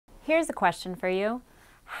Here's a question for you.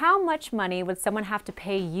 How much money would someone have to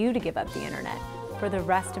pay you to give up the internet for the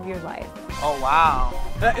rest of your life? Oh wow,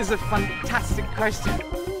 that is a fantastic question.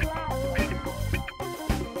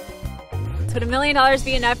 Would $1 million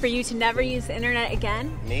be enough for you to never use the internet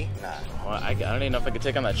again? Me? Nah. Well, I don't even know if I could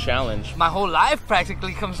take on that challenge. My whole life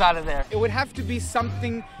practically comes out of there. It would have to be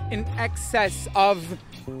something in excess of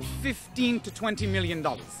 $15 to $20 million.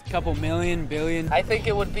 Couple million, billion. I think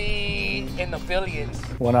it would be in the billions.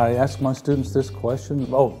 When I ask my students this question,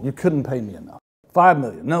 oh, you couldn't pay me enough. 5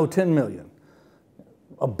 million, no, 10 million,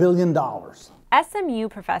 $1 billion. SMU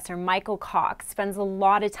Professor Michael Cox spends a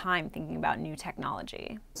lot of time thinking about new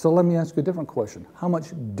technology. So let me ask you a different question. How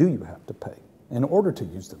much do you have to pay in order to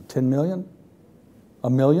use them? 10 million? A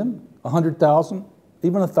million? 100,000?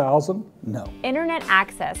 Even 1,000? No. Internet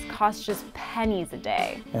access costs just pennies a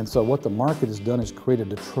day. And so what the market has done is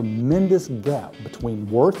created a tremendous gap between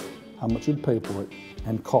worth, how much you'd pay for it,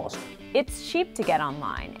 and cost. It's cheap to get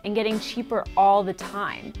online and getting cheaper all the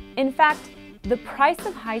time. In fact, the price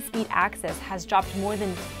of high-speed access has dropped more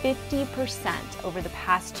than 50% over the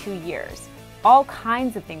past 2 years. All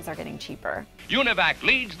kinds of things are getting cheaper. UNIVAC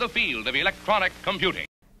leads the field of electronic computing.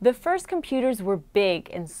 The first computers were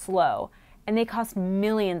big and slow, and they cost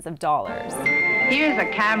millions of dollars. Here's a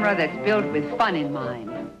camera that's built with fun in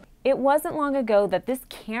mind. It wasn't long ago that this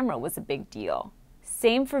camera was a big deal.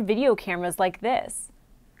 Same for video cameras like this.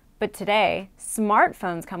 But today,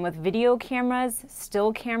 smartphones come with video cameras,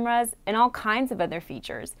 still cameras, and all kinds of other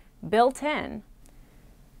features built in.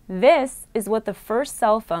 This is what the first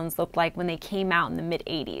cell phones looked like when they came out in the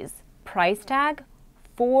mid-'80s. Price tag,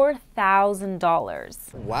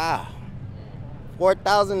 $4,000. Wow.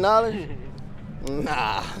 $4,000?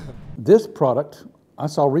 Nah. This product I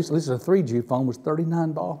saw recently, this is a 3G phone, was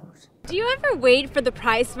 $39. Do you ever wait for the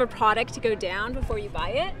price of a product to go down before you buy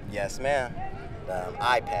it? Yes, ma'am.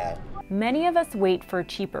 iPad. Many of us wait for a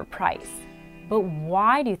cheaper price. But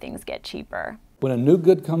why do things get cheaper? When a new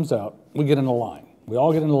good comes out, we get in a line. We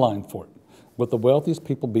all get in a line for it. With the wealthiest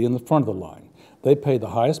people be in the front of the line. They pay the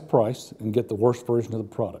highest price and get the worst version of the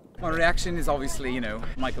product. My reaction is obviously,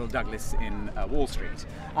 Michael Douglas in Wall Street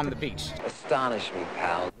on the beach. Astonish me,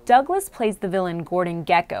 pal. Douglas plays the villain Gordon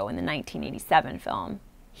Gekko in the 1987 film.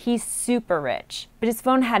 He's super rich, but his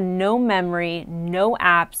phone had no memory, no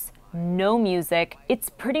apps, no music. It's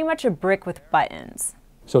pretty much a brick with buttons.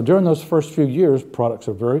 So during those first few years, products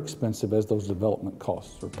are very expensive as those development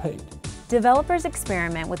costs are paid. Developers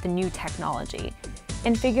experiment with the new technology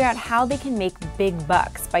and figure out how they can make big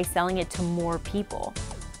bucks by selling it to more people.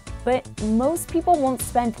 But most people won't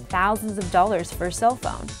spend thousands of dollars for a cell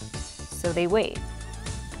phone, so they wait.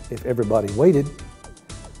 If everybody waited,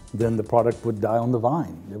 then the product would die on the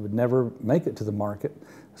vine. It would never make it to the market,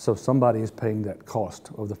 so somebody is paying that cost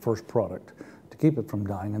of the first product to keep it from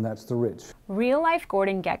dying, and that's the rich. Real-life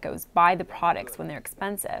Gordon Gekkos buy the products when they're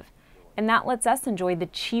expensive, and that lets us enjoy the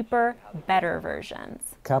cheaper, better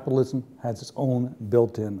versions. Capitalism has its own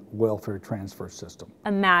built-in welfare transfer system.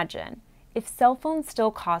 Imagine if cell phones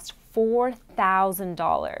still cost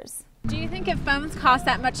 $4,000. Do you think if phones cost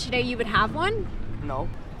that much today, you would have one? No,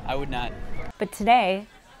 I would not. But today,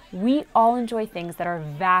 we all enjoy things that are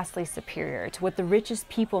vastly superior to what the richest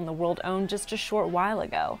people in the world owned just a short while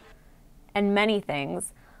ago. And many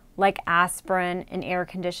things, like aspirin and air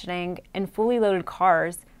conditioning and fully loaded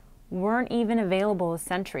cars, weren't even available a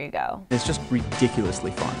century ago. It's just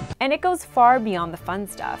ridiculously fun. And it goes far beyond the fun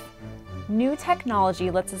stuff. New technology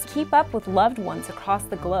lets us keep up with loved ones across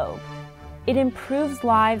the globe. It improves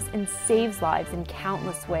lives and saves lives in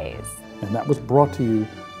countless ways. And that was brought to you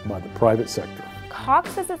by the private sector.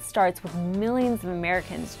 Cox says it starts with millions of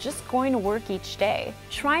Americans just going to work each day,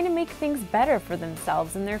 trying to make things better for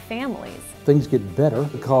themselves and their families. Things get better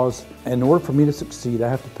because in order for me to succeed, I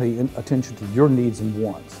have to pay attention to your needs and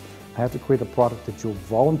wants. I have to create a product that you'll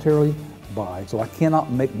voluntarily buy, so I cannot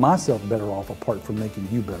make myself better off apart from making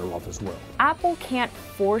you better off as well. Apple can't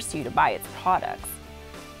force you to buy its products.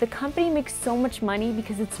 The company makes so much money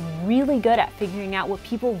because it's really good at figuring out what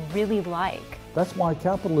people really like. That's why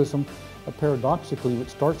capitalism, paradoxically, it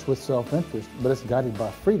starts with self-interest, but it's guided by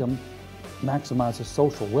freedom, maximizes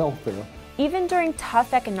social welfare. Even during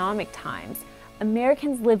tough economic times,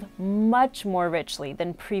 Americans live much more richly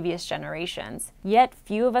than previous generations, yet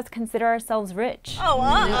few of us consider ourselves rich.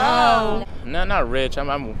 Oh, No, not rich.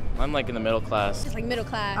 I'm like in the middle class. Just like middle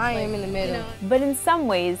class. I am in the middle. But in some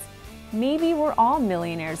ways, maybe we're all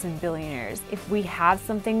millionaires and billionaires if we have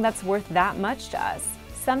something that's worth that much to us,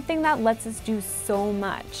 something that lets us do so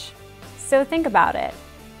much. So think about it.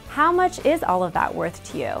 How much is all of that worth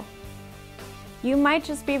to you? You might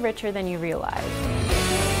just be richer than you realize.